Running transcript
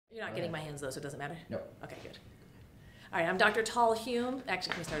You're not getting my hands though, so it doesn't matter? Nope. Okay, good. All right, I'm Dr. Tall Hume.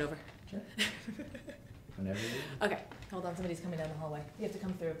 Actually, can we start over? Sure. Whenever you Okay, hold on, somebody's coming down the hallway. You have to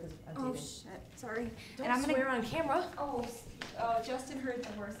come through because I'm Oh taping. shit, sorry. Don't and I'm swear on camera. Oh, Justin heard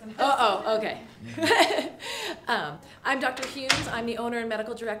the worst. Oh, okay. I'm Dr. Humes. I'm the owner and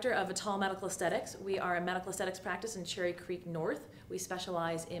medical director of VITAHL Medical Aesthetics. We are a medical aesthetics practice in Cherry Creek North. We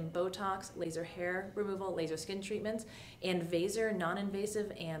specialize in Botox, laser hair removal, laser skin treatments, and Vaser,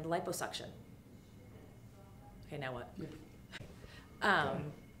 non-invasive, and liposuction. Okay, now what?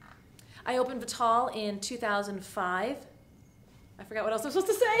 I opened VITAHL in 2005. I forgot what else I'm supposed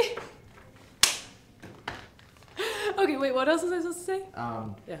to say. Okay, wait, what else was I supposed to say?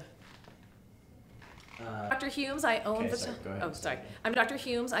 Yeah. Dr. Humes, I own VITAHL. Sorry, go ahead. Oh, sorry. I'm Dr.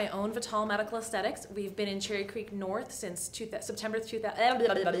 Humes. I own VITAHL Medical Aesthetics. We've been in Cherry Creek North since September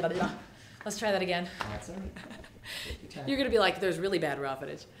 2000. Let's try that again. That's all right. You're going to be like, there's really bad raw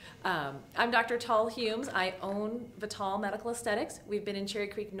footage. I'm Dr. Tall Humes. I own VITAHL Medical Aesthetics. We've been in Cherry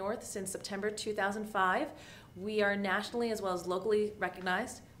Creek North since September 2005. We are nationally as well as locally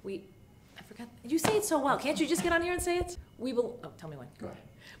recognized. I forgot. You say it so well. Can't you just get on here and say it? Oh, tell me when. Go ahead.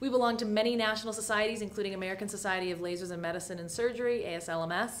 We belong to many national societies, including American Society of Lasers and Medicine and Surgery,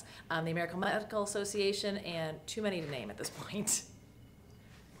 ASLMS, the American Medical Association, and too many to name at this point.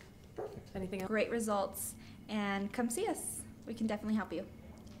 Anything else? Great results, and come see us. We can definitely help you.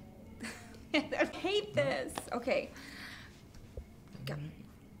 I hate this. Okay. Go.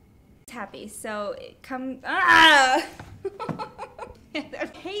 Happy. So come. Ah! I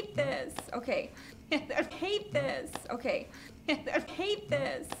hate this. Okay. I hate this. Okay. I hate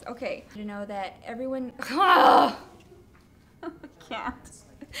this. Okay. You know that everyone. Oh! I can't.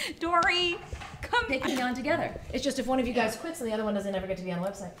 Dory, come. They can be on together. It's just if one of you guys quits and the other one doesn't ever get to be on the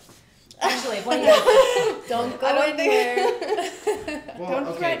website. Actually, if one of you guys don't go in there. Well, Don't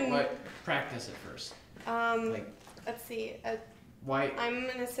okay, threaten. but practice it first. Let's see. Why? I'm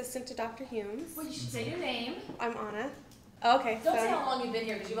an assistant to Dr. Humes. Well, you should say your name. I'm Anna. Oh, okay. Don't so, say how long you've been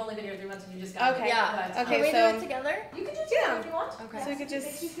here because you've only been here 3 months and you just got Okay. here. Yeah. But, Okay, Can we so- do it together? You can do it together Yeah. if you want. Okay. So we could just.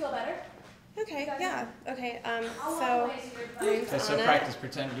 Makes you feel better. Okay. Yeah. Okay. I'll walk So. away so you're my name's Okay, so Anna. practice.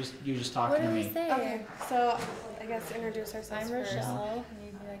 Pretend you just talking What to do we me. say? Okay. So I guess introduce ourselves I'm first. Rochelle. And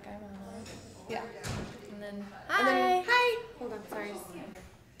you'd be like, I'm Anna. Yeah. And then, And then, hi. hi. Hold on. Sorry.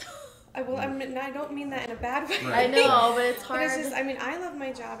 I don't mean that in a bad way. Right. I know, but it's But hard. it's just, I mean, I love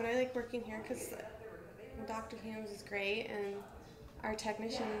my job and I like working here because Dr. Humes is great and our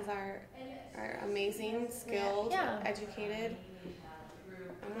technicians are amazing, skilled, Yeah. educated.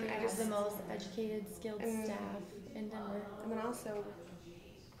 I just the most educated, skilled And- staff in Denver. And then also,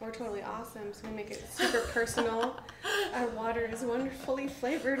 we're totally awesome, so we make it super personal. Our water is wonderfully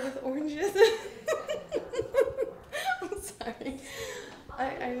flavored with oranges. I'm sorry.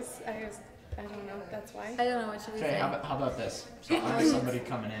 I don't know. That's why. I don't know what should we Okay, say. how about this? So I'm somebody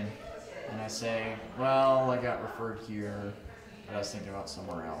coming in, and I say, well, I got referred here, but I was thinking about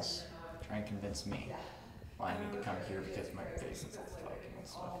somewhere else. Try and convince me why I need to come here because my face is all fucking and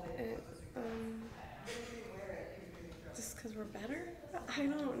stuff. Just because we're better? I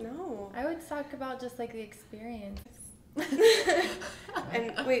don't know. I would talk about just like the experience.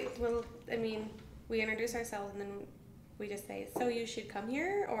 And wait, well, I mean, we introduce ourselves and then we just say, so you should come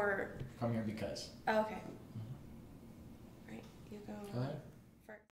here, or? Come here because. Oh, okay. Right, you go. Go ahead.